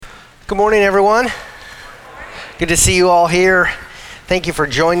Good morning, everyone. Good to see you all here. Thank you for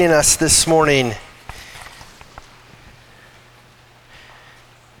joining us this morning.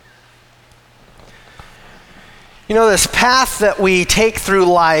 You know, this path that we take through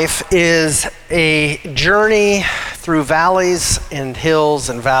life is a journey through valleys and hills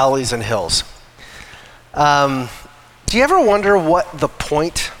and valleys and hills. Do you ever wonder what the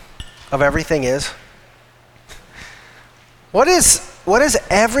point of everything is? What is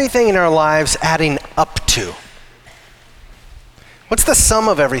everything in our lives adding up to? What's the sum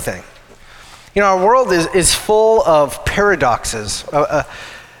of everything? You know, our world is full of paradoxes.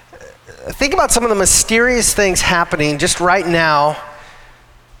 Think about some of the mysterious things happening just right now.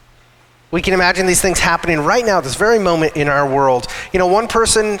 We can imagine these things happening right now, this very moment in our world. You know, one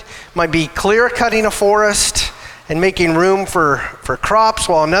person might be clear cutting a forest and making room for crops,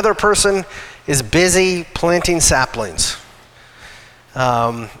 while another person is busy planting saplings.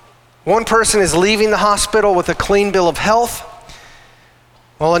 One person is leaving the hospital with a clean bill of health,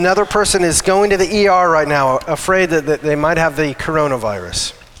 while another person is going to the ER right now, afraid that they might have the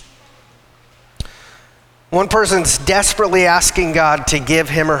coronavirus. One person's desperately asking God to give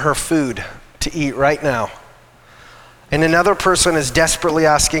him or her food to eat right now. And another person is desperately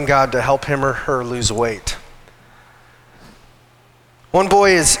asking God to help him or her lose weight. One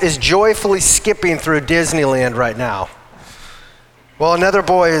boy is joyfully skipping through Disneyland right now, while another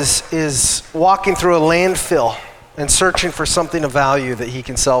boy is walking through a landfill and searching for something of value that he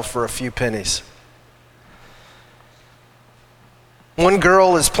can sell for a few pennies. One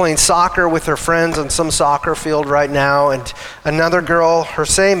girl is playing soccer with her friends on some soccer field right now, and another girl, her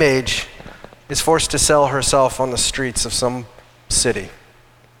same age, is forced to sell herself on the streets of some city.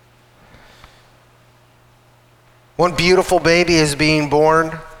 One beautiful baby is being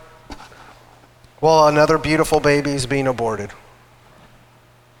born, while another beautiful baby is being aborted.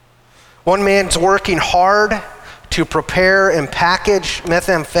 One man's working hard to prepare and package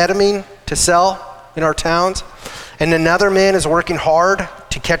methamphetamine to sell in our towns, and another man is working hard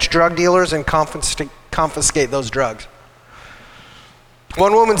to catch drug dealers and confiscate those drugs.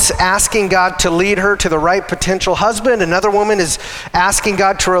 One woman's asking God to lead her to the right potential husband. Another woman is asking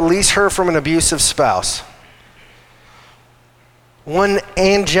God to release her from an abusive spouse. One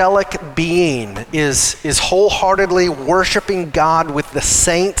angelic being is wholeheartedly worshiping God with the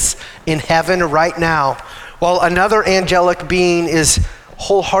saints in heaven right now, while another angelic being is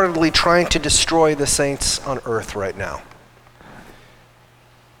wholeheartedly trying to destroy the saints on earth right now.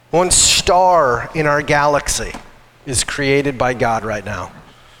 One star in our galaxy is created by God right now,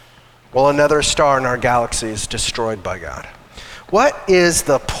 while another star in our galaxy is destroyed by God. What is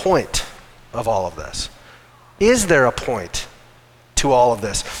the point of all of this? Is there a point to all of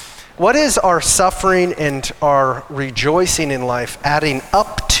this? What is our suffering and our rejoicing in life adding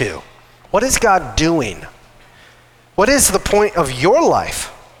up to? What is God doing? What is the point of your life?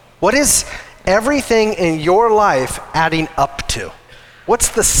 What is everything in your life adding up to? What's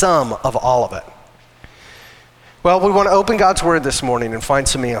the sum of all of it? Well, we want to open God's Word this morning and find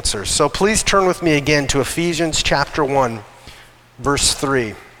some answers. So please turn with me again to Ephesians chapter 1, verse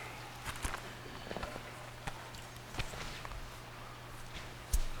 3.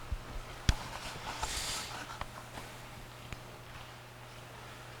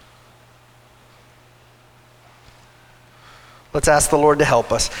 Let's ask the Lord to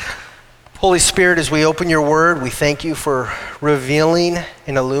help us. Holy Spirit, as we open your word, we thank you for revealing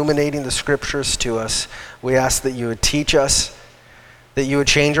and illuminating the scriptures to us. We ask that you would teach us, that you would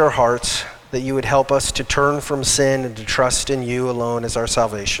change our hearts, that you would help us to turn from sin and to trust in you alone as our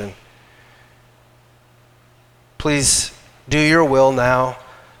salvation. Please do your will now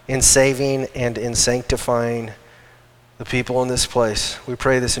in saving and in sanctifying the people in this place. We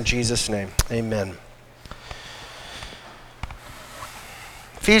pray this in Jesus' name. Amen.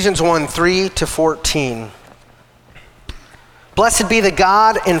 Ephesians 1, 3-14. Blessed be the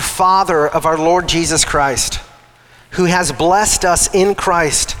God and Father of our Lord Jesus Christ, who has blessed us in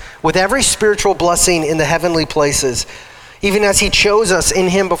Christ with every spiritual blessing in the heavenly places, even as he chose us in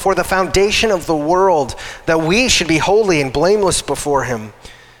him before the foundation of the world, that we should be holy and blameless before him.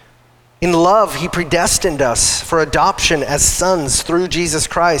 In love, he predestined us for adoption as sons through Jesus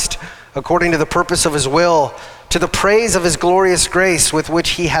Christ, according to the purpose of his will, to the praise of his glorious grace with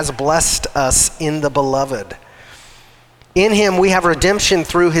which he has blessed us in the beloved. In him we have redemption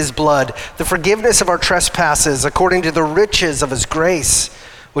through his blood, the forgiveness of our trespasses, according to the riches of his grace,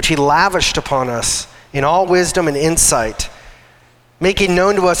 which he lavished upon us in all wisdom and insight, making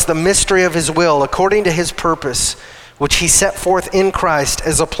known to us the mystery of his will, according to his purpose, which he set forth in Christ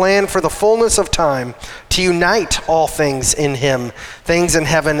as a plan for the fullness of time to unite all things in him, things in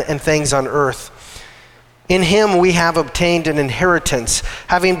heaven and things on earth. In him we have obtained an inheritance,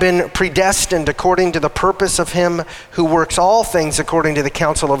 having been predestined according to the purpose of him who works all things according to the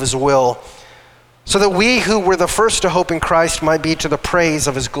counsel of his will, so that we who were the first to hope in Christ might be to the praise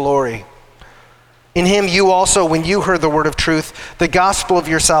of his glory. In him you also, when you heard the word of truth, the gospel of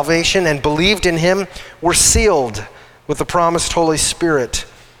your salvation, and believed in him, were sealed with the promised Holy Spirit,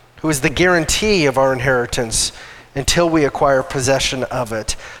 who is the guarantee of our inheritance until we acquire possession of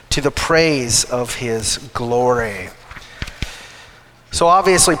it, to the praise of his glory. So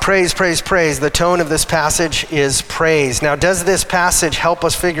obviously, praise, praise, praise. The tone of this passage is praise. Now, does this passage help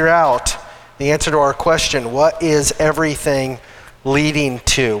us figure out the answer to our question, what is everything leading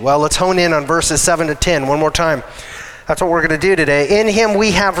to? Well, let's hone in on verses 7 to 10 one more time. That's what we're going to do today. In him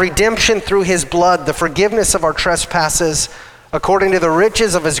we have redemption through his blood, the forgiveness of our trespasses, according to the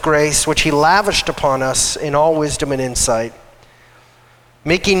riches of his grace, which he lavished upon us in all wisdom and insight,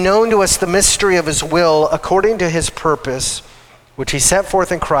 making known to us the mystery of his will, according to his purpose, which he set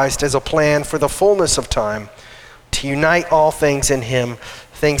forth in Christ as a plan for the fullness of time, to unite all things in him,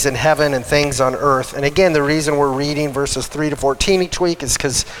 things in heaven and things on earth. And again, the reason we're reading verses 3 to 14 each week is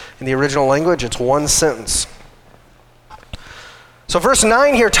because in the original language, it's one sentence. So verse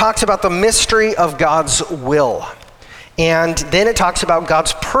 9 here talks about the mystery of God's will. And then it talks about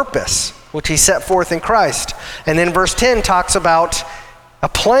God's purpose, which he set forth in Christ. And then verse 10 talks about a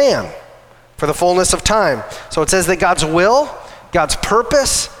plan for the fullness of time. So it says that God's will, God's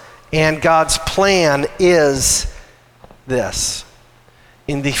purpose, and God's plan is this: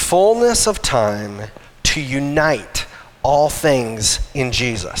 in the fullness of time to unite all things in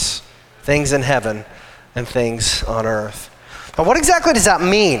Jesus, things in heaven and things on earth. Now, what exactly does that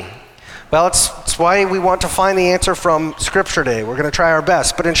mean? Well, it's why we want to find the answer from Scripture today. We're going to try our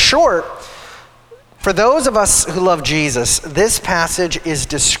best. But in short, for those of us who love Jesus, this passage is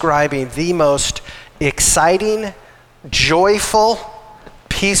describing the most exciting, joyful,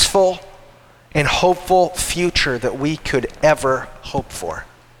 peaceful, and hopeful future that we could ever hope for.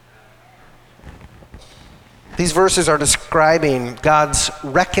 These verses are describing God's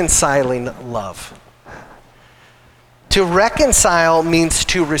reconciling love. To reconcile means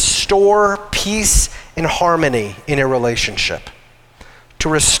to restore peace and harmony in a relationship. To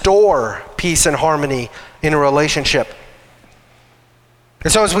restore peace and harmony in a relationship.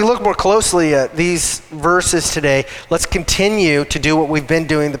 And so as we look more closely at these verses today, let's continue to do what we've been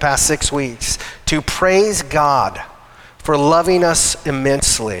doing the past 6 weeks, to praise God for loving us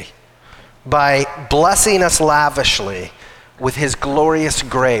immensely by blessing us lavishly with his glorious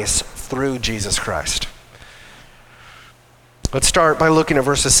grace through Jesus Christ. Let's start by looking at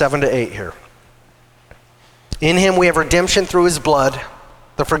verses 7 to 8 here. In him we have redemption through his blood,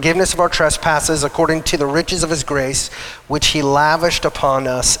 the forgiveness of our trespasses according to the riches of his grace, which he lavished upon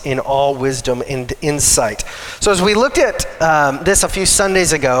us in all wisdom and insight. So as we looked at this a few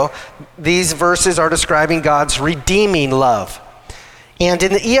Sundays ago, these verses are describing God's redeeming love. And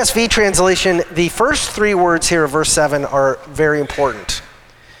in the ESV translation, the first 3 words here of verse 7 are very important.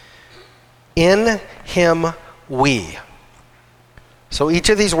 In him we. So each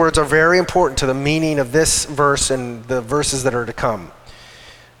of these words are very important to the meaning of this verse and the verses that are to come.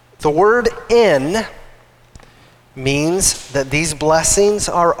 The word in means that these blessings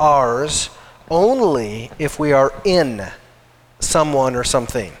are ours only if we are in someone or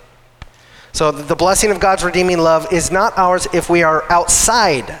something. So the blessing of God's redeeming love is not ours if we are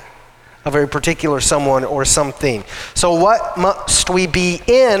outside of a particular someone or something. So what must we be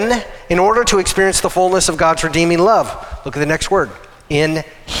in order to experience the fullness of God's redeeming love? Look at the next word. In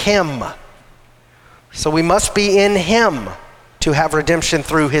him. So we must be in him to have redemption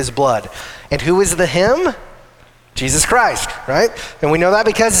through his blood. And who is the him? Jesus Christ, right? And we know that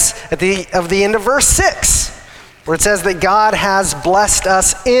because at the end of verse 6, where it says that God has blessed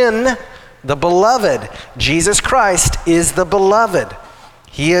us in the beloved. Jesus Christ is the beloved.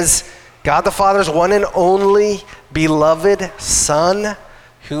 He is God the Father's one and only beloved Son,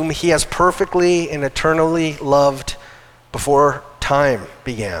 whom he has perfectly and eternally loved before time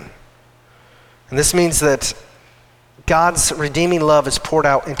began. And this means that God's redeeming love is poured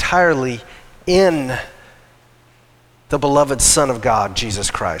out entirely in the beloved Son of God,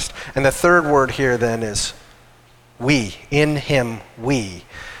 Jesus Christ. And the third word here then is we. In him we.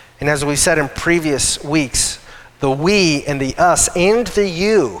 And as we said in previous weeks, the we and the us and the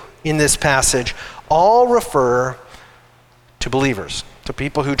you in this passage all refer to believers, to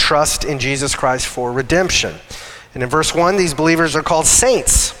people who trust in Jesus Christ for redemption. And in verse 1, these believers are called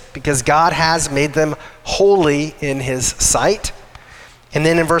saints because God has made them holy in his sight. And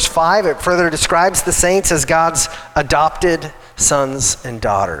then in verse 5, it further describes the saints as God's adopted sons and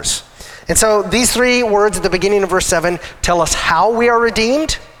daughters. And so these three words at the beginning of verse 7 tell us how we are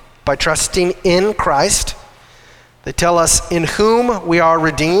redeemed by trusting in Christ. They tell us in whom we are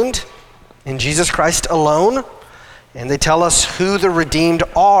redeemed, in Jesus Christ alone. And they tell us who the redeemed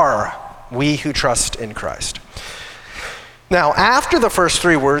are, we who trust in Christ. Now, after the first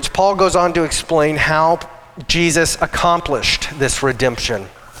three words, Paul goes on to explain how Jesus accomplished this redemption.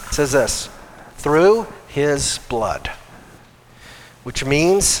 It says this, through his blood, which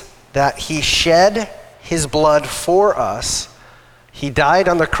means that he shed his blood for us. He died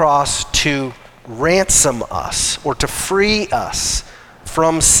on the cross to ransom us or to free us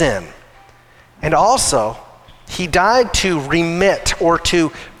from sin. And also, he died to remit or to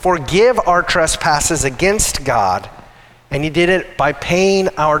forgive our trespasses against God, and he did it by paying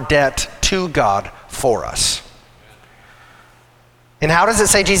our debt to God for us. And how does it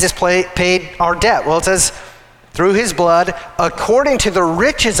say Jesus paid our debt? Well, it says, through his blood, according to the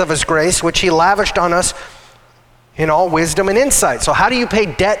riches of his grace, which he lavished on us in all wisdom and insight. So how do you pay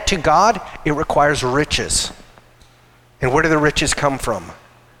debt to God? It requires riches. And where do the riches come from?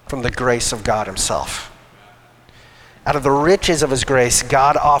 From the grace of God himself. Out of the riches of his grace,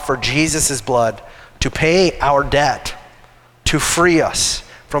 God offered Jesus' blood to pay our debt, to free us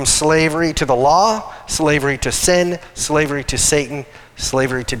from slavery to the law, slavery to sin, slavery to Satan,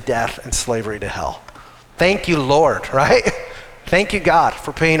 slavery to death, and slavery to hell. Thank you, Lord, right? Thank you, God,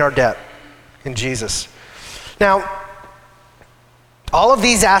 for paying our debt in Jesus. Now, all of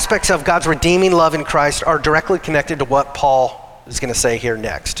these aspects of God's redeeming love in Christ are directly connected to what Paul is going to say here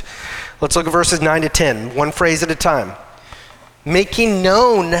next. Let's look at verses 9 to 10, one phrase at a time. Making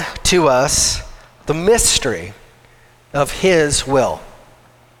known to us the mystery of his will.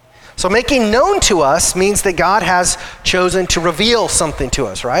 So making known to us means that God has chosen to reveal something to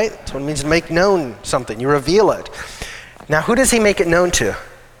us, right? That's what it means to make known something. You reveal it. Now, who does he make it known to?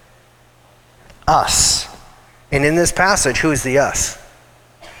 Us. And in this passage, who is the us?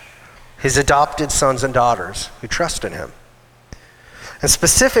 His adopted sons and daughters who trust in him. And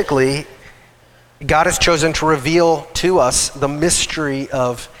specifically, God has chosen to reveal to us the mystery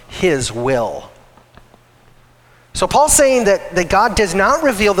of his will. So Paul's saying that God does not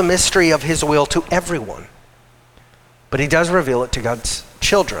reveal the mystery of his will to everyone, but he does reveal it to God's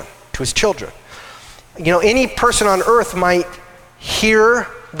children, to his children. You know, any person on earth might hear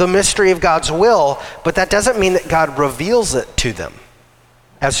the mystery of God's will, but that doesn't mean that God reveals it to them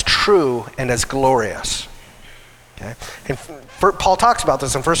as true and as glorious. Okay? And Paul talks about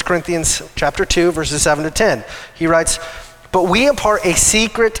this in 1 Corinthians chapter 2, verses 7 to 10. He writes, "But we impart a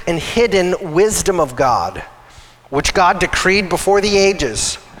secret and hidden wisdom of God, which God decreed before the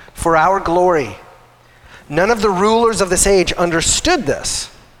ages for our glory. None of the rulers of this age understood this,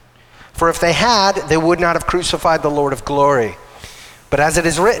 for if they had, they would not have crucified the Lord of glory. But as it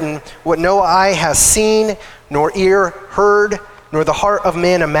is written, what no eye has seen, nor ear heard, nor the heart of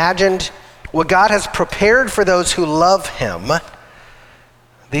man imagined, what God has prepared for those who love him,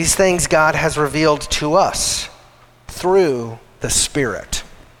 these things God has revealed to us through the Spirit.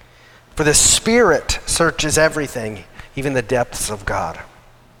 For the Spirit searches everything, even the depths of God."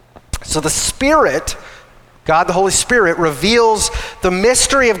 So the Spirit, God the Holy Spirit, reveals the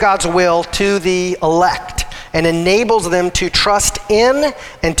mystery of God's will to the elect and enables them to trust in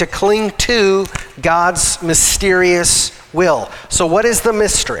and to cling to God's mysterious will. So what is the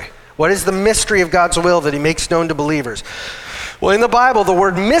mystery? What is the mystery of God's will that he makes known to believers? Well, in the Bible, the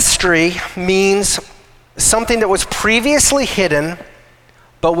word mystery means something that was previously hidden,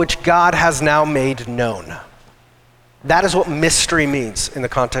 but which God has now made known. That is what mystery means in the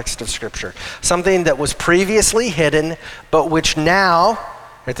context of Scripture. Something that was previously hidden, but which now,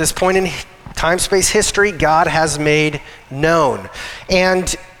 at this point in time, space, history, God has made known.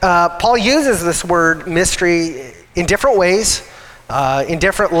 And Paul uses this word mystery in different ways, in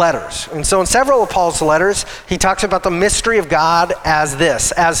different letters. And so in several of Paul's letters, he talks about the mystery of God as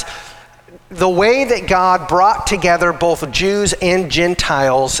this, as the way that God brought together both Jews and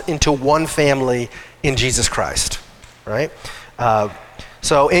Gentiles into one family in Jesus Christ, right?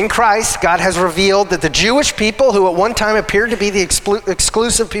 So in Christ, God has revealed that the Jewish people, who at one time appeared to be the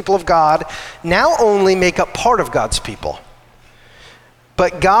exclusive people of God, now only make up part of God's people.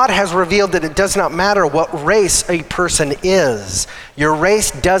 But God has revealed that it does not matter what race a person is. Your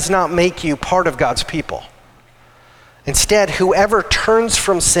race does not make you part of God's people. Instead, whoever turns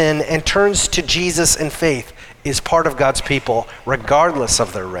from sin and turns to Jesus in faith is part of God's people, regardless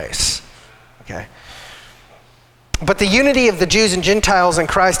of their race. Okay? But the unity of the Jews and Gentiles in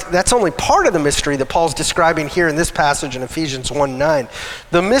Christ, that's only part of the mystery that Paul's describing here in this passage in Ephesians 1:9.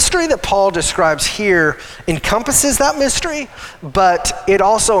 The mystery that Paul describes here encompasses that mystery, but it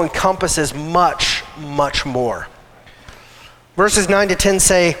also encompasses much, much more. Verses 9 to 10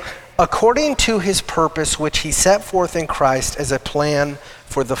 say, according to his purpose which he set forth in Christ as a plan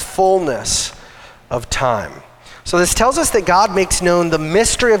for the fullness of time. So this tells us that God makes known the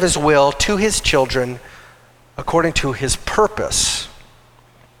mystery of his will to his children according to his purpose.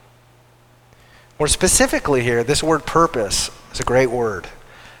 More specifically here, this word purpose is a great word,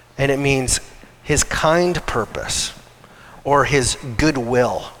 and it means his kind purpose or his good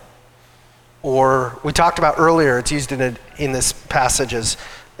will. Or we talked about earlier, it's used in this passage as,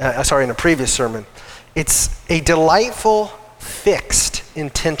 in a previous sermon. It's a delightful, fixed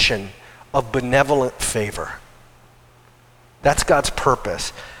intention of benevolent favor. That's God's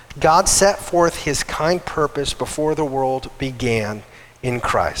purpose. God set forth his kind purpose before the world began in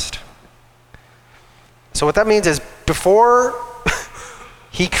Christ. So what that means is before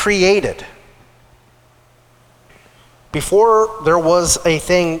he created, before there was a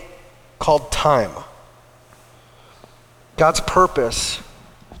thing called time, God's purpose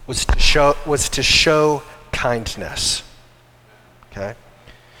was to show kindness. Okay?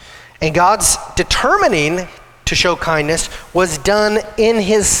 And God's determining to show kindness was done in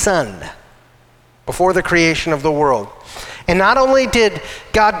his Son before the creation of the world. And not only did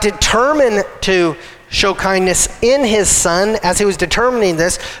God determine to show kindness in his Son as he was determining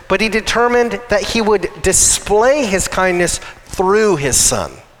this, but he determined that he would display his kindness through his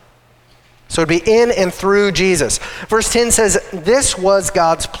Son. So it'd be in and through Jesus. Verse 10 says, this was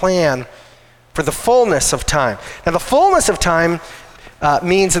God's plan for the fullness of time. Now the fullness of time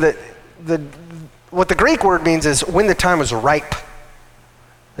means that what the Greek word means is when the time is ripe.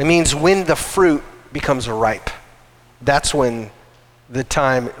 It means when the fruit becomes ripe. That's when the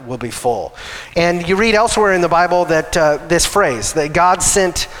time will be full. And you read elsewhere in the Bible that this phrase, that God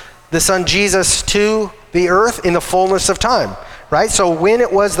sent the Son Jesus to the earth in the fullness of time, right? So when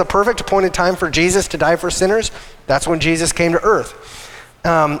it was the perfect appointed time for Jesus to die for sinners, that's when Jesus came to earth.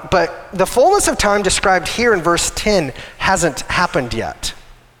 But the fullness of time described here in verse 10 hasn't happened yet.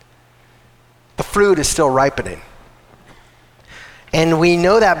 The fruit is still ripening. And we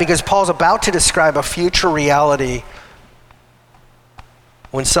know that because Paul's about to describe a future reality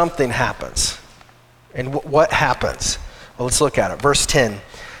when something happens. And what happens? Well, let's look at it. Verse 10.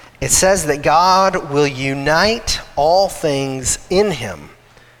 It says that God will unite all things in him,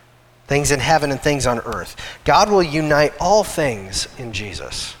 things in heaven and things on earth. God will unite all things in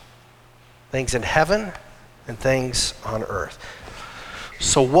Jesus, things in heaven and things on earth.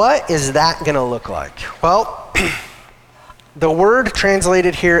 So what is that going to look like? Well, the word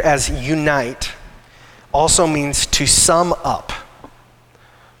translated here as unite also means to sum up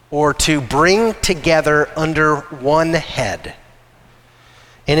or to bring together under one head.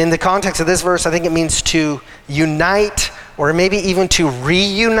 And in the context of this verse, I think it means to unite or maybe even to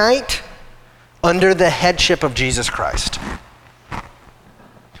reunite under the headship of Jesus Christ.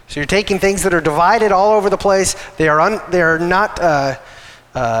 So you're taking things that are divided all over the place. They are not...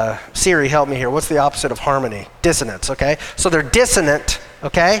 Siri, help me here. What's the opposite of harmony? Dissonance, okay? So they're dissonant,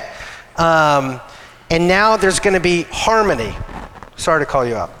 okay? And now there's going to be harmony. Sorry to call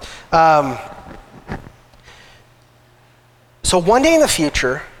you out. So one day in the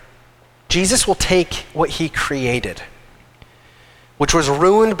future, Jesus will take what he created, which was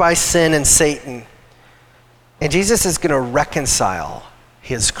ruined by sin and Satan, and Jesus is going to reconcile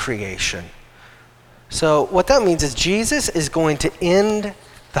his creation. So what that means is Jesus is going to end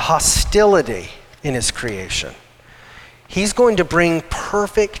the hostility in his creation. He's going to bring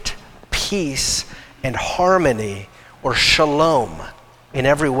perfect peace and harmony or shalom in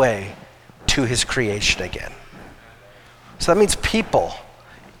every way to his creation again. So that means people,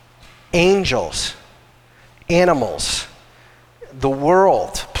 angels, animals, the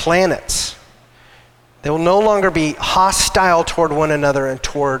world, planets, they will no longer be hostile toward one another and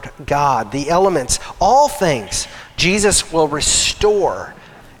toward God. The elements, all things, Jesus will restore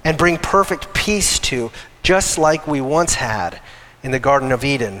and bring perfect peace to, just like we once had in the Garden of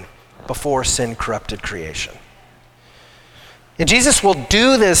Eden before sin corrupted creation. And Jesus will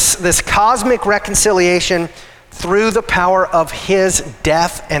do this cosmic reconciliation through the power of his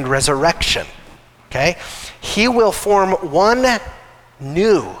death and resurrection. Okay? He will form one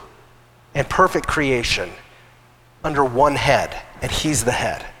new and perfect creation under one head, and he's the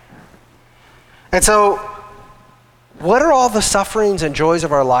head. And so, what are all the sufferings and joys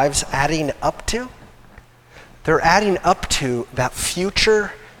of our lives adding up to? They're adding up to that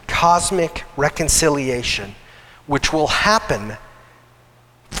future cosmic reconciliation which will happen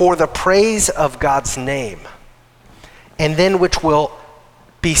for the praise of God's name, and then which will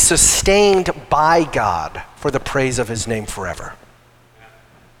be sustained by God for the praise of his name forever.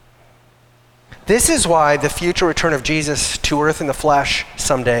 This is why the future return of Jesus to earth in the flesh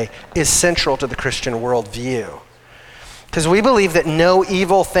someday is central to the Christian worldview. Because we believe that no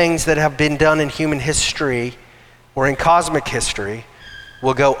evil things that have been done in human history or in cosmic history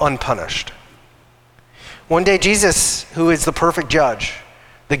will go unpunished. One day Jesus, who is the perfect judge,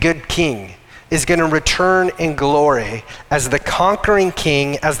 the good king, is going to return in glory as the conquering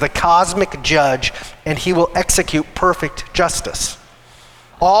king, as the cosmic judge, and he will execute perfect justice.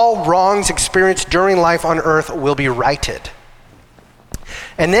 All wrongs experienced during life on earth will be righted.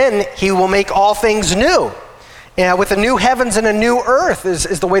 And then he will make all things new. And with a new heavens and a new earth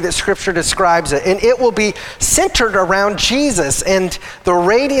is the way that Scripture describes it. And it will be centered around Jesus and the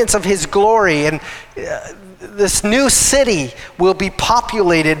radiance of his glory. And this new city will be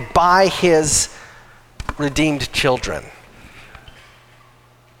populated by his redeemed children.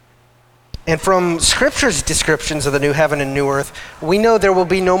 And from Scripture's descriptions of the new heaven and new earth, we know there will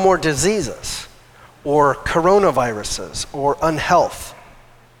be no more diseases or coronaviruses or unhealth.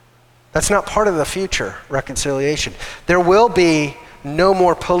 That's not part of the future reconciliation. There will be no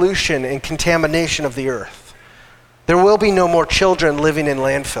more pollution and contamination of the earth. There will be no more children living in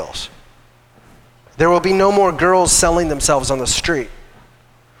landfills. There will be no more girls selling themselves on the street.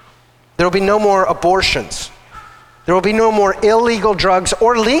 There will be no more abortions. There will be no more illegal drugs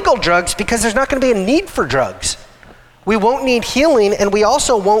or legal drugs because there's not going to be a need for drugs. We won't need healing, and we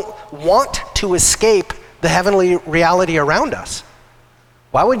also won't want to escape the heavenly reality around us.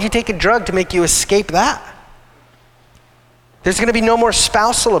 Why would you take a drug to make you escape that? There's going to be no more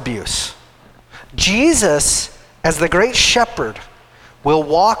spousal abuse. Jesus, as the great shepherd, will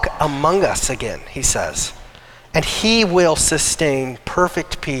walk among us again, he says, and he will sustain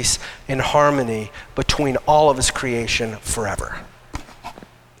perfect peace and harmony between all of his creation forever.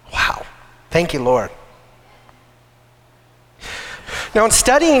 Wow. Thank you, Lord. Now, in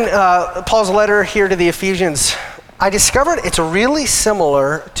studying Paul's letter here to the Ephesians, I discovered it's really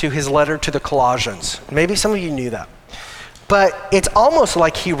similar to his letter to the Colossians. Maybe some of you knew that. But it's almost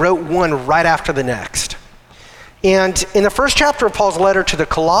like he wrote one right after the next. And in the first chapter of Paul's letter to the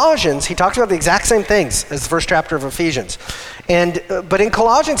Colossians, he talks about the exact same things as the first chapter of Ephesians. But in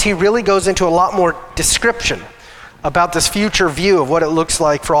Colossians, he really goes into a lot more description about this future view of what it looks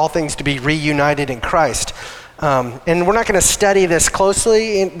like for all things to be reunited in Christ. And we're not going to study this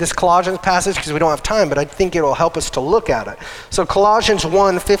closely in this Colossians passage because we don't have time, but I think it will help us to look at it. So Colossians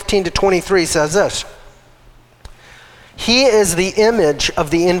 1:15-23 says this: He is the image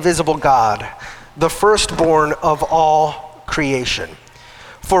of the invisible God, the firstborn of all creation.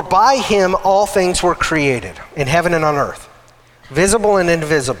 For by him all things were created, in heaven and on earth, visible and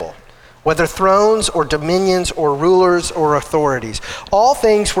invisible, whether thrones or dominions or rulers or authorities. All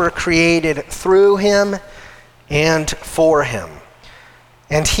things were created through him and for him.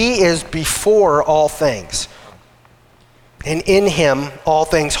 And he is before all things. And in him all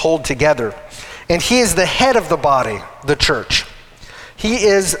things hold together. And he is the head of the body, the church. He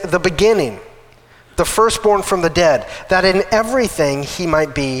is the beginning, the firstborn from the dead, that in everything he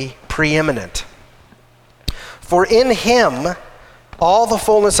might be preeminent. For in him all the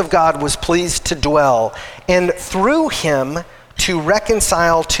fullness of God was pleased to dwell, and through him to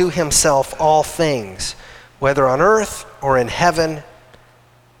reconcile to himself all things, whether on earth or in heaven,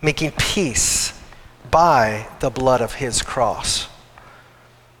 making peace by the blood of his cross.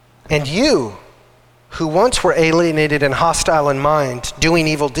 And you, who once were alienated and hostile in mind, doing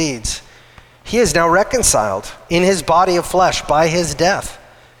evil deeds, he is now reconciled in his body of flesh by his death,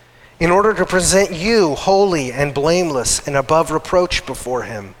 in order to present you holy and blameless and above reproach before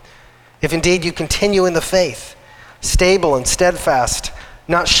him. If indeed you continue in the faith, stable and steadfast,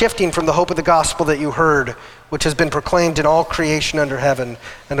 not shifting from the hope of the gospel that you heard, which has been proclaimed in all creation under heaven,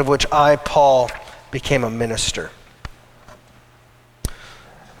 and of which I, Paul, became a minister.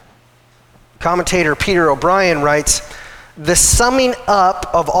 Commentator Peter O'Brien writes, the summing up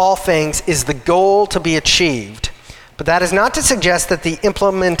of all things is the goal to be achieved, but that is not to suggest that the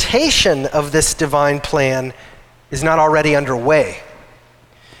implementation of this divine plan is not already underway.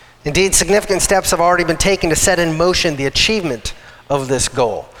 Indeed, significant steps have already been taken to set in motion the achievement of this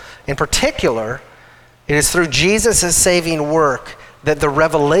goal. In particular, it is through Jesus' saving work that the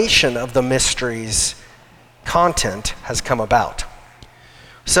revelation of the mysteries' content has come about.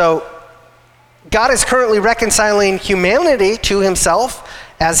 So, God is currently reconciling humanity to himself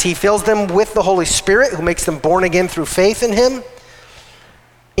as he fills them with the Holy Spirit, who makes them born again through faith in him.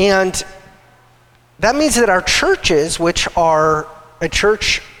 And That means that our churches, which are a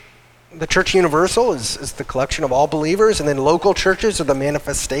church, the Church Universal is the collection of all believers, and then local churches are the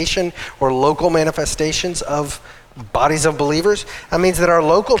manifestation or local manifestations of bodies of believers. That means that our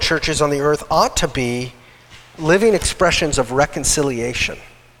local churches on the earth ought to be living expressions of reconciliation,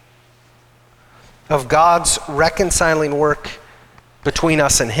 of God's reconciling work between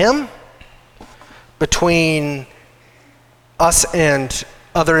us and Him, between us and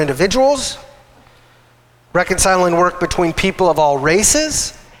other individuals, reconciling work between people of all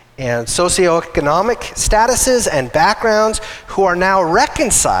races and socioeconomic statuses and backgrounds who are now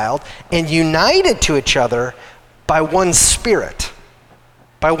reconciled and united to each other by one Spirit,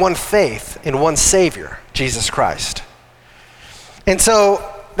 by one faith in one Savior, Jesus Christ. And so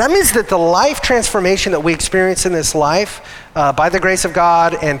that means that the life transformation that we experience in this life by the grace of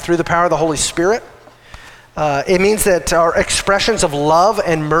God and through the power of the Holy Spirit, it means that our expressions of love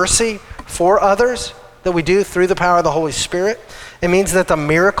and mercy for others that we do through the power of the Holy Spirit, it means that the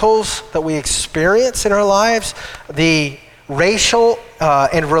miracles that we experience in our lives, the racial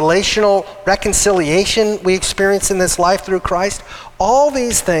and relational reconciliation we experience in this life through Christ, all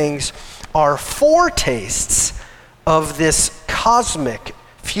these things are foretastes of this cosmic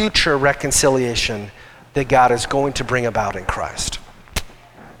future reconciliation that God is going to bring about in Christ.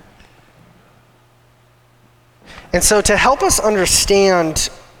 And so to help us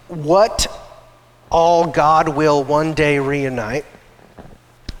understand what all God will one day reunite,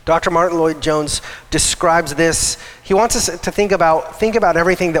 Dr. Martin Lloyd-Jones describes this. He wants us to think about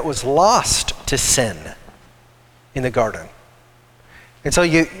everything that was lost to sin in the garden. And so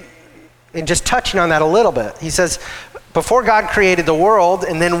and just touching on that a little bit, he says, before God created the world,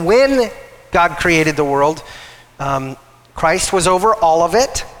 and then when God created the world, Christ was over all of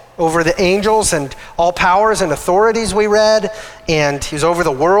it, over the angels and all powers and authorities we read, and he was over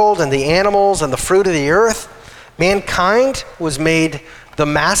the world and the animals and the fruit of the earth. Mankind was made the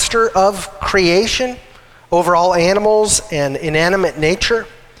master of creation over all animals and inanimate nature.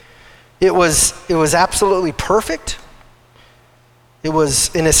 It was absolutely perfect. It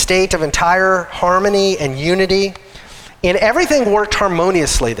was in a state of entire harmony and unity. And everything worked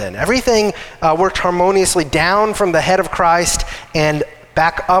harmoniously then. Everything worked harmoniously down from the head of Christ and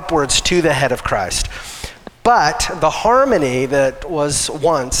back upwards to the head of Christ. But the harmony that was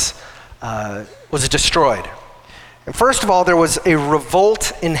once was destroyed. And first of all, there was a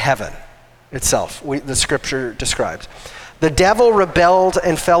revolt in heaven itself, the scripture describes. The devil rebelled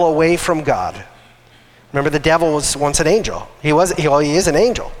and fell away from God. Remember, the devil was once an angel. He is an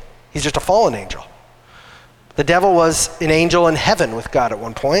angel. He's just a fallen angel. The devil was an angel in heaven with God at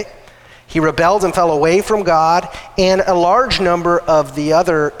one point. He rebelled and fell away from God, and a large number of the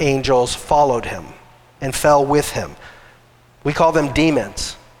other angels followed him and fell with him. We call them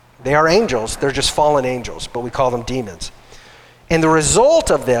demons. They are angels, they're just fallen angels, but we call them demons. And the result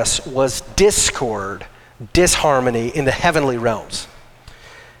of this was discord, disharmony in the heavenly realms.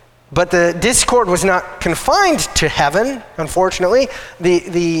 But the discord was not confined to heaven, unfortunately.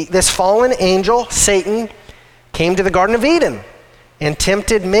 This fallen angel, Satan, came to the Garden of Eden and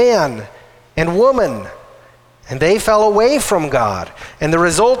tempted man and woman, and they fell away from God. And the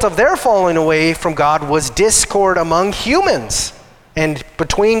result of their falling away from God was discord among humans and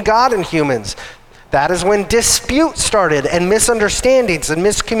between God and humans. That is when dispute started, and misunderstandings and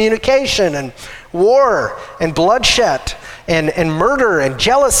miscommunication and war and bloodshed and murder and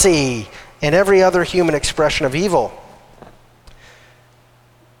jealousy and every other human expression of evil.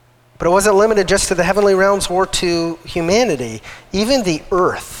 But it wasn't limited just to the heavenly realms or to humanity. Even the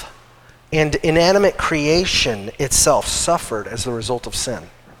earth and inanimate creation itself suffered as the result of sin.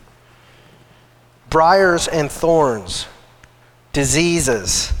 Briars and thorns,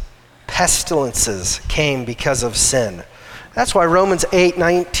 diseases, pestilences came because of sin. That's why Romans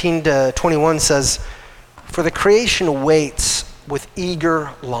 8:19-21 says, "For the creation waits with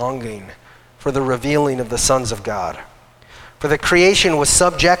eager longing for the revealing of the sons of God. For the creation was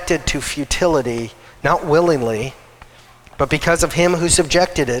subjected to futility, not willingly, but because of him who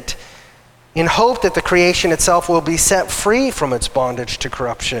subjected it, in hope that the creation itself will be set free from its bondage to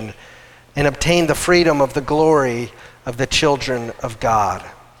corruption and obtain the freedom of the glory of the children of God."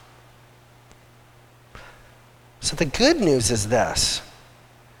 So the good news is this.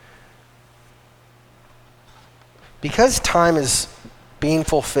 Because time is being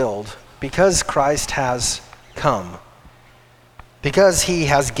fulfilled, because Christ has come, because he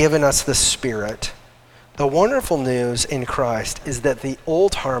has given us the Spirit, the wonderful news in Christ is that the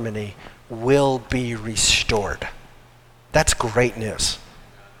old harmony will be restored. That's great news.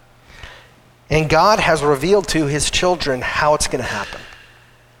 And God has revealed to his children how it's going to happen.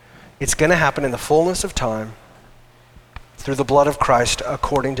 It's going to happen in the fullness of time through the blood of Christ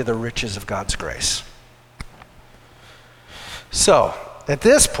according to the riches of God's grace. So, at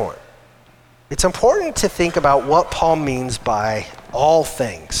this point, it's important to think about what Paul means by all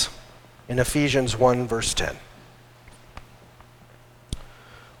things in Ephesians 1, verse 10.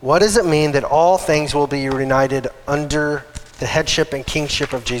 What does it mean that all things will be united under the headship and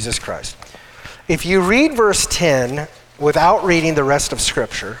kingship of Jesus Christ? If you read verse 10 without reading the rest of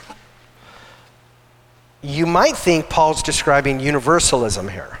Scripture, you might think Paul's describing universalism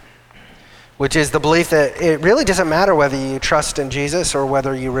here, which is the belief that it really doesn't matter whether you trust in Jesus or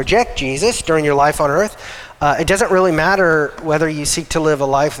whether you reject Jesus during your life on earth. It doesn't really matter whether you seek to live a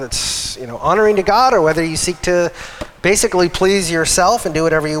life that's honoring to God or whether you seek to basically please yourself and do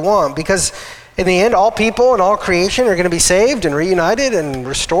whatever you want, because in the end, all people and all creation are going to be saved and reunited and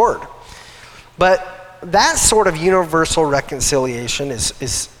restored. But that sort of universal reconciliation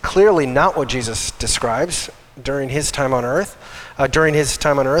is clearly not what Jesus describes during his time on earth. And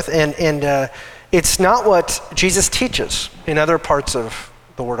it's not what Jesus teaches in other parts of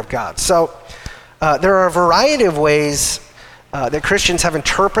the Word of God. So there are a variety of ways that Christians have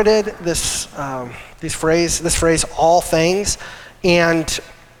interpreted this phrase, all things, and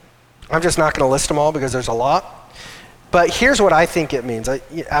I'm just not going to list them all because there's a lot. But here's what I think it means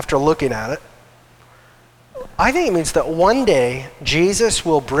after looking at it. I think it means that one day Jesus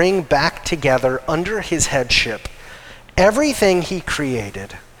will bring back together under his headship everything he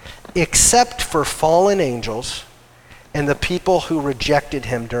created except for fallen angels and the people who rejected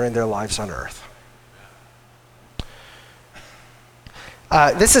him during their lives on earth.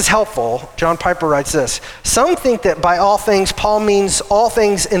 This is helpful. John Piper writes this: some think that by all things, Paul means all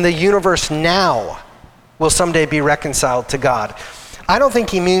things in the universe now will someday be reconciled to God. I don't think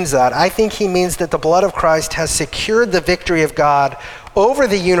he means that. I think he means that the blood of Christ has secured the victory of God over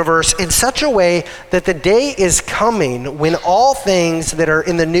the universe in such a way that the day is coming when all things that are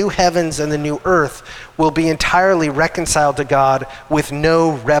in the new heavens and the new earth will be entirely reconciled to God with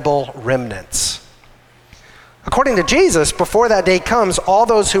no rebel remnants. According to Jesus, before that day comes, all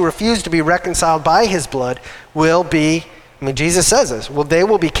those who refuse to be reconciled by his blood will be, Jesus says this, they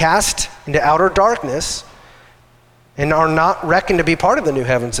will be cast into outer darkness and are not reckoned to be part of the new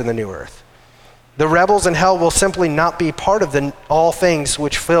heavens and the new earth. The rebels in hell will simply not be part of all things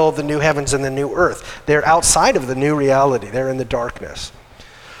which fill the new heavens and the new earth. They're outside of the new reality. They're in the darkness.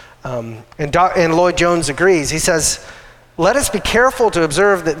 And Lloyd Jones agrees. He says, let us be careful to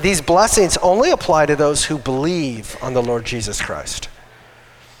observe that these blessings only apply to those who believe on the Lord Jesus Christ.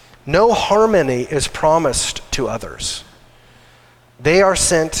 No harmony is promised to others. They are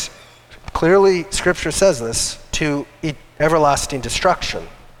sent, clearly Scripture says this, to everlasting destruction.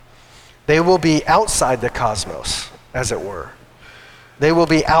 They will be outside the cosmos, as it were. They will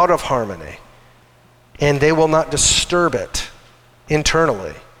be out of harmony, and they will not disturb it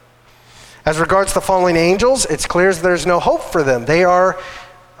internally. As regards the fallen angels, it's clear there's no hope for them. They are,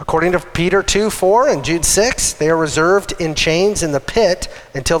 according to Peter 2:4 and Jude 6, they are reserved in chains in the pit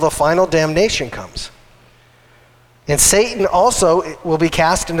until the final damnation comes. And Satan also will be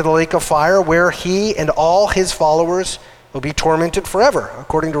cast into the lake of fire where he and all his followers will be tormented forever,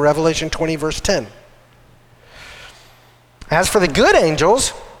 according to Revelation 20, verse 10. As for the good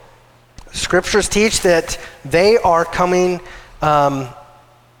angels, scriptures teach that they are coming,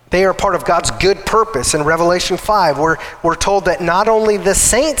 they are part of God's good purpose. In Revelation 5, we're told that not only the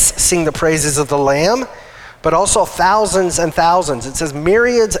saints sing the praises of the Lamb, but also thousands and thousands. It says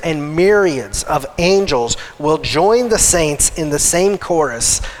myriads and myriads of angels will join the saints in the same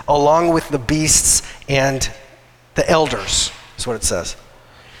chorus along with the beasts and the elders, is what it says.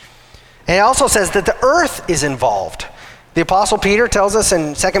 And it also says that the earth is involved. The Apostle Peter tells us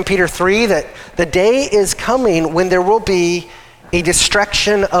in 2 Peter 3 that the day is coming when there will be a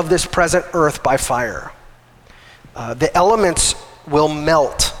destruction of this present earth by fire. The elements will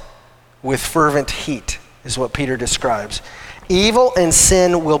melt with fervent heat, is what Peter describes. Evil and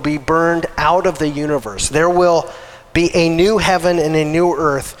sin will be burned out of the universe. There will be a new heaven and a new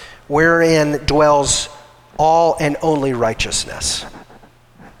earth wherein dwells all and only righteousness.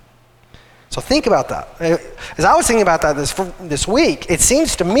 So think about that. As I was thinking about that this week, it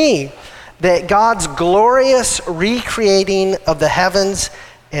seems to me that God's glorious recreating of the heavens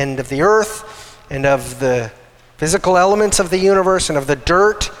and of the earth and of the physical elements of the universe and of the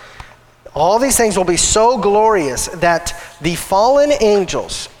dirt, all these things will be so glorious that the fallen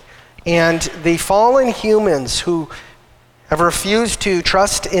angels and the fallen humans who have refused to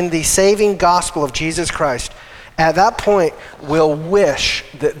trust in the saving gospel of Jesus Christ, at that point will wish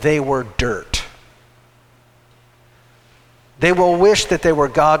that they were dirt. They will wish that they were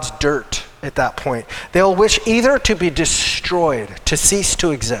God's dirt at that point. They'll wish either to be destroyed, to cease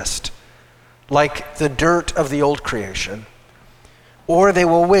to exist, like the dirt of the old creation, or they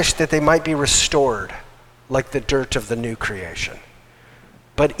will wish that they might be restored, like the dirt of the new creation.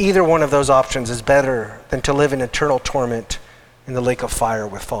 But either one of those options is better than to live in eternal torment in the lake of fire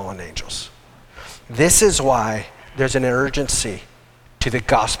with fallen angels. This is why there's an urgency to the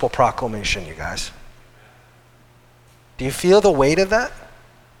gospel proclamation, you guys. Do you feel the weight of that?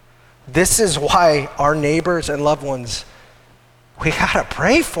 This is why our neighbors and loved ones, we gotta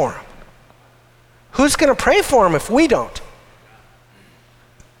pray for them. Who's gonna pray for them if we don't?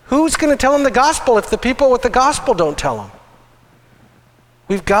 Who's gonna tell them the gospel if the people with the gospel don't tell them?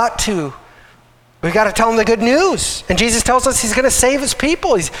 We've got to tell them the good news. And Jesus tells us he's gonna save his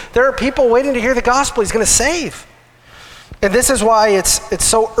people. There are people waiting to hear the gospel he's gonna save. And this is why it's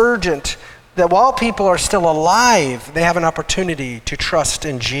so urgent that while people are still alive, they have an opportunity to trust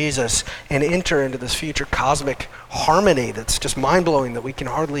in Jesus and enter into this future cosmic harmony that's just mind-blowing, that we can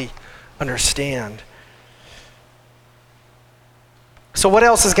hardly understand. So what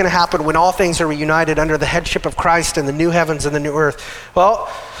else is going to happen when all things are reunited under the headship of Christ in the new heavens and the new earth?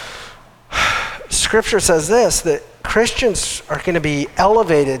 Well, Scripture says this, that Christians are going to be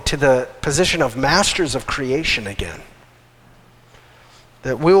elevated to the position of masters of creation again.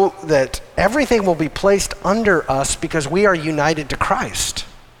 That everything will be placed under us because we are united to Christ.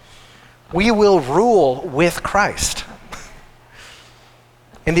 We will rule with Christ.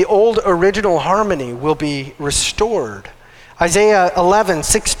 And the old original harmony will be restored. Isaiah 11,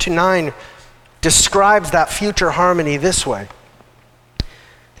 6-9 describes that future harmony this way.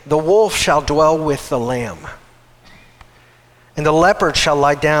 The wolf shall dwell with the lamb, and the leopard shall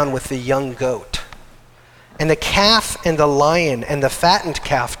lie down with the young goat. And the calf and the lion and the fattened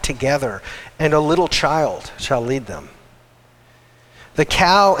calf together, and a little child shall lead them. The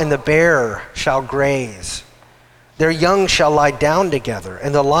cow and the bear shall graze. Their young shall lie down together,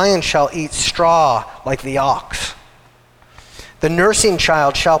 and the lion shall eat straw like the ox. The nursing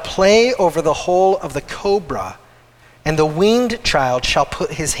child shall play over the hole of the cobra, and the weaned child shall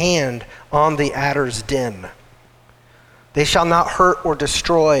put his hand on the adder's den. They shall not hurt or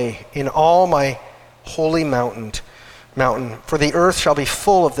destroy in all my holy mountain, for the earth shall be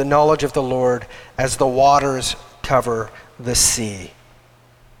full of the knowledge of the Lord as the waters cover the sea.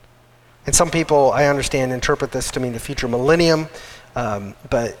 And some people, I understand, interpret this to mean the future millennium,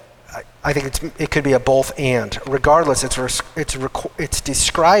 but I think it could be a both and. Regardless, it's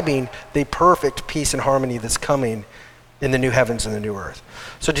describing the perfect peace and harmony that's coming in the new heavens and the new earth.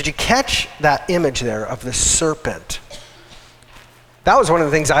 So did you catch that image there of the serpent? That was one of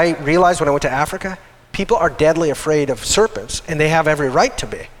the things I realized when I went to Africa. People are deadly afraid of serpents, and they have every right to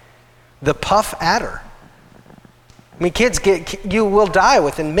be. The puff adder. I mean, you will die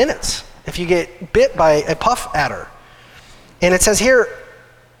within minutes if you get bit by a puff adder. And it says here,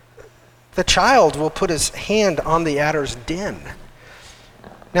 the child will put his hand on the adder's den.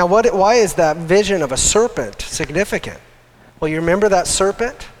 Now, why is that vision of a serpent significant? Well, you remember that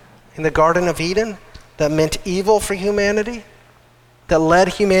serpent in the Garden of Eden that meant evil for humanity, that led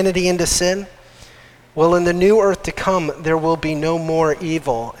humanity into sin? Well, in the new earth to come, there will be no more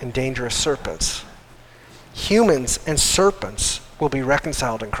evil and dangerous serpents. Humans and serpents will be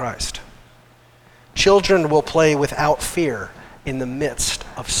reconciled in Christ. Children will play without fear in the midst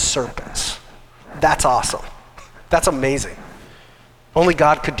of serpents. That's awesome. That's amazing. Only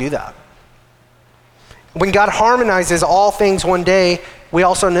God could do that. When God harmonizes all things one day, we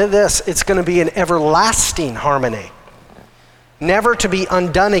also know this, it's going to be an everlasting harmony. Never to be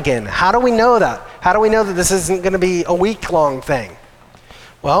undone again. How do we know that? How do we know that this isn't going to be a week-long thing?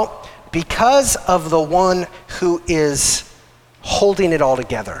 Well, because of the one who is holding it all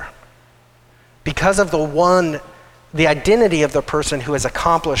together. Because of the identity of the person who has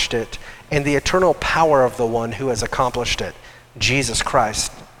accomplished it, and the eternal power of the one who has accomplished it, Jesus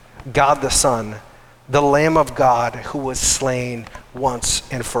Christ, God the Son, the Lamb of God who was slain once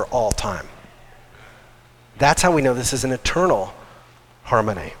and for all time. That's how we know this is an eternal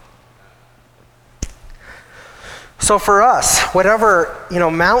harmony. So for us, whatever,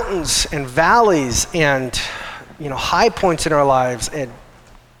 mountains and valleys and, high points in our lives and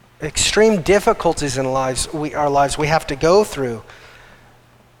extreme difficulties in our lives we have to go through,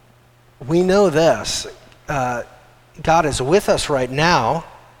 we know this. God is with us right now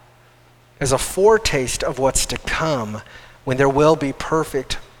as a foretaste of what's to come when there will be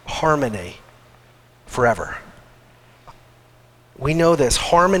perfect harmony forever. We know this.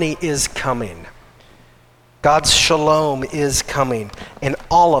 Harmony is coming. God's shalom is coming, and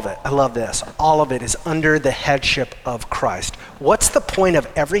all of it, I love this, all of it is under the headship of Christ. What's the point of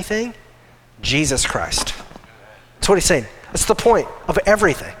everything? Jesus Christ. That's what he's saying. That's the point of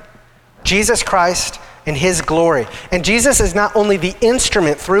everything. Jesus Christ and his glory. And Jesus is not only the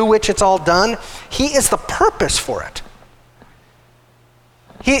instrument through which it's all done, he is the purpose for it.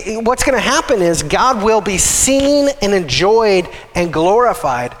 What's going to happen is God will be seen and enjoyed and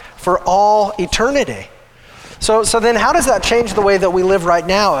glorified for all eternity. So then how does that change the way that we live right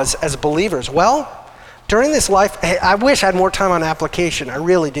now as believers? Well, during this life, I wish I had more time on application. I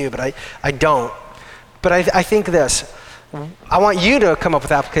really do, but I don't. But I think this. I want you to come up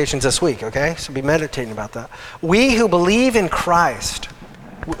with applications this week, okay? So be meditating about that. We who believe in Christ,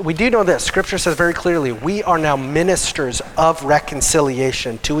 we do know this. Scripture says very clearly, we are now ministers of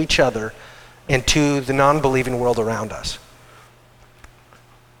reconciliation to each other and to the non-believing world around us.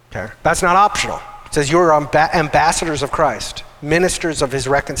 Okay? That's not optional. It says you're ambassadors of Christ, ministers of his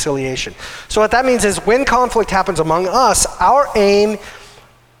reconciliation. So what that means is when conflict happens among us, our aim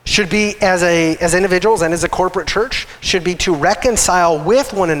should be as individuals and as a corporate church, should be to reconcile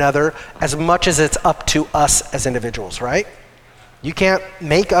with one another as much as it's up to us as individuals, right? You can't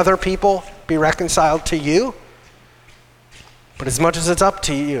make other people be reconciled to you, but as much as it's up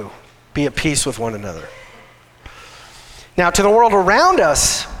to you, be at peace with one another. Now, to the world around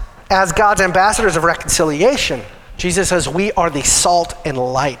us, as God's ambassadors of reconciliation, Jesus says we are the salt and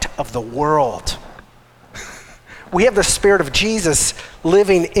light of the world. We have the Spirit of Jesus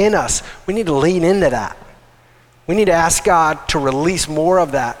living in us. We need to lean into that. We need to ask God to release more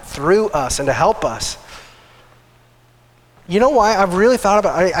of that through us and to help us. You know why? I've really thought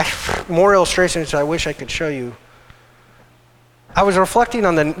about more illustrations I wish I could show you. I was reflecting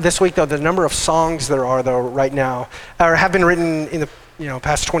on this week, though, the number of songs there are, though, right now, or have been written in the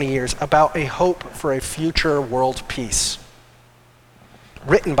past 20 years about a hope for a future world peace,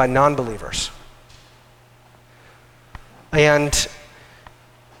 written by non-believers. And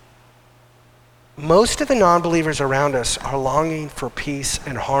most of the non-believers around us are longing for peace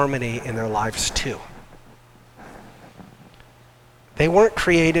and harmony in their lives too. They weren't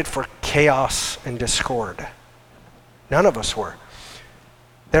created for chaos and discord. None of us were.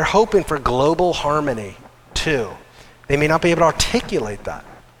 They're hoping for global harmony too. They may not be able to articulate that.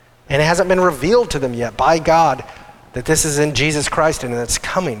 And it hasn't been revealed to them yet by God that this is in Jesus Christ and it's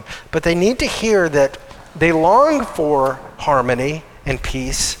coming. But they need to hear that they long for harmony and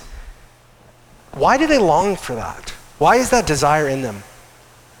peace. Why do they long for that? Why is that desire in them?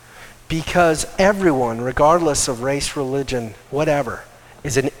 Because everyone, regardless of race, religion, whatever,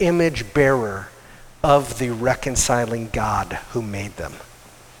 is an image bearer of the reconciling God who made them.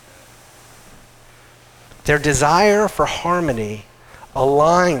 Their desire for harmony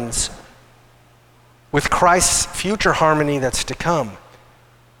aligns with Christ's future harmony that's to come.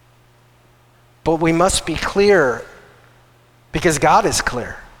 But we must be clear, because God is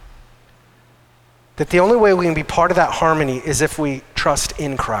clear, that the only way we can be part of that harmony is if we trust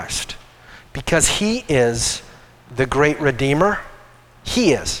in Christ. Because he is the great Redeemer.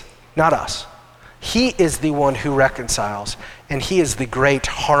 He is, not us. He is the one who reconciles, and he is the great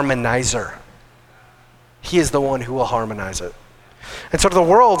harmonizer. He is the one who will harmonize it. And so to the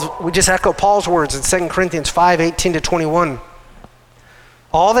world, we just echo Paul's words in 2 Corinthians 5:18-21.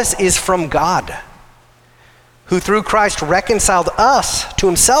 All this is from God, who through Christ reconciled us to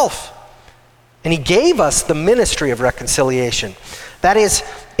himself, and he gave us the ministry of reconciliation. That is,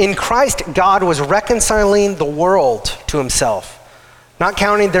 in Christ, God was reconciling the world to himself, not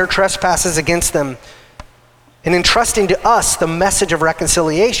counting their trespasses against them, and entrusting to us the message of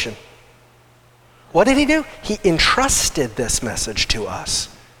reconciliation. What did he do? He entrusted this message to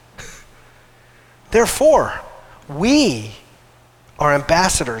us. Therefore, we are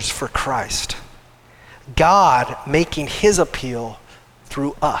ambassadors for Christ, God making his appeal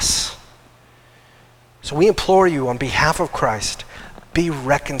through us. So we implore you on behalf of Christ, be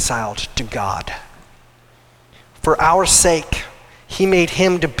reconciled to God. For our sake, he made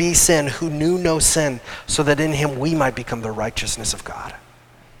him to be sin who knew no sin, so that in him we might become the righteousness of God.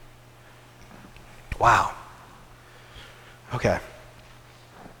 Wow. Okay.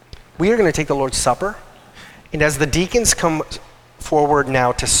 We are going to take the Lord's Supper, and as the deacons come forward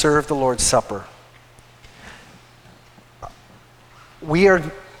now to serve the Lord's Supper, we are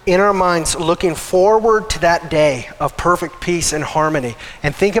in our minds looking forward to that day of perfect peace and harmony.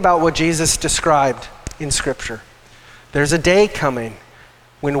 And think about what Jesus described in Scripture. There's a day coming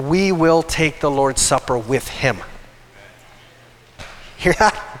when we will take the Lord's Supper with him. Hear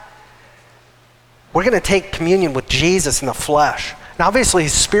that? We're going to take communion with Jesus in the flesh. And obviously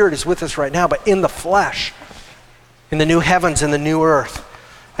his Spirit is with us right now, but in the flesh. in the new heavens and the new earth.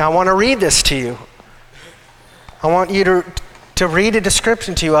 Now I want to read this to you. I want you to read a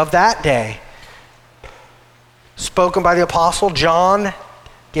description to you of that day, spoken by the Apostle John,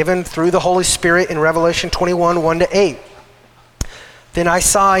 given through the Holy Spirit in Revelation 21, 1-8. Then I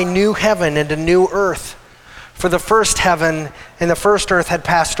saw a new heaven and a new earth. For the first heaven and the first earth had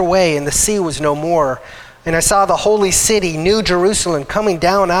passed away, and the sea was no more. And I saw the holy city, New Jerusalem, coming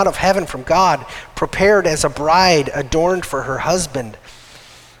down out of heaven from God, prepared as a bride adorned for her husband.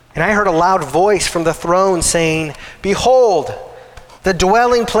 And I heard a loud voice from the throne saying, Behold, the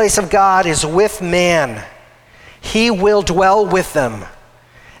dwelling place of God is with man. He will dwell with them,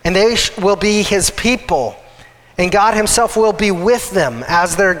 and they will be his people, and God himself will be with them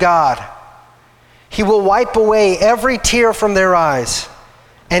as their God. He will wipe away every tear from their eyes,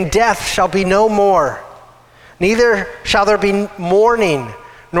 and death shall be no more. Neither shall there be mourning,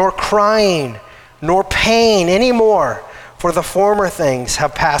 nor crying, nor pain any more, for the former things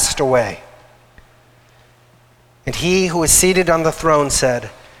have passed away. And he who is seated on the throne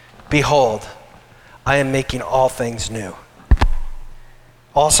said, Behold, I am making all things new.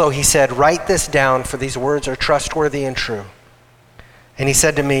 Also he said, Write this down, for these words are trustworthy and true. And he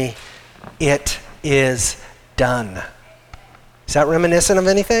said to me, It is done. Is that reminiscent of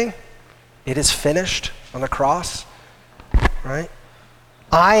anything? It is finished on the cross, right?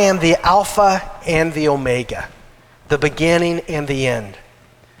 I am the Alpha and the Omega, the beginning and the end.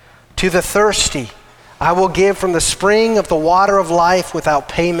 To the thirsty, I will give from the spring of the water of life without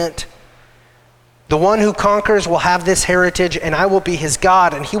payment. The one who conquers will have this heritage, and I will be his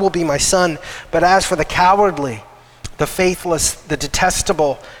God, and he will be my son. But as for the cowardly, the faithless, the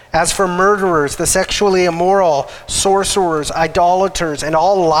detestable, as for murderers, the sexually immoral, sorcerers, idolaters, and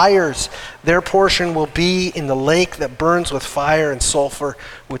all liars, their portion will be in the lake that burns with fire and sulfur,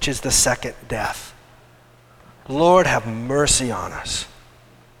 which is the second death. Lord, have mercy on us.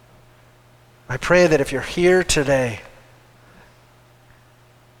 I pray that if you're here today,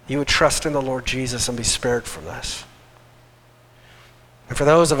 you would trust in the Lord Jesus and be spared from this. And for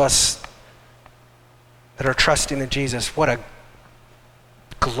those of us that are trusting in Jesus, what a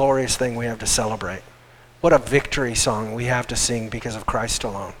glorious thing we have to celebrate. What a victory song we have to sing because of Christ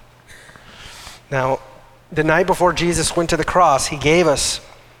alone. Now, the night before Jesus went to the cross, he gave us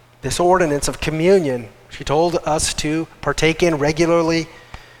this ordinance of communion. He told us to partake in regularly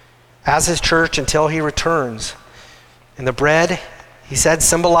as his church until he returns. And the bread, he said,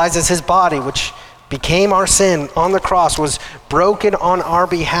 symbolizes his body, which became our sin on the cross, was broken on our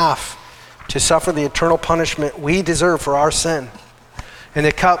behalf to suffer the eternal punishment we deserve for our sin. And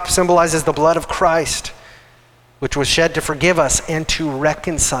the cup symbolizes the blood of Christ, which was shed to forgive us and to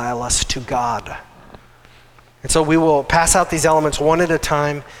reconcile us to God. And so we will pass out these elements one at a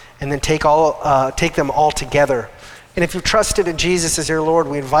time and then take them all together. And if you've trusted in Jesus as your Lord,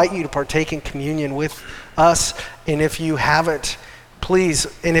 we invite you to partake in communion with us. And if you haven't, please,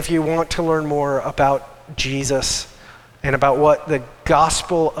 and if you want to learn more about Jesus and about what the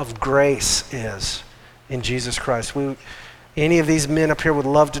gospel of grace is in Jesus Christ, any of these men up here would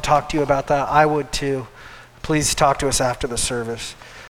love to talk to you about that. I would too. Please talk to us after the service.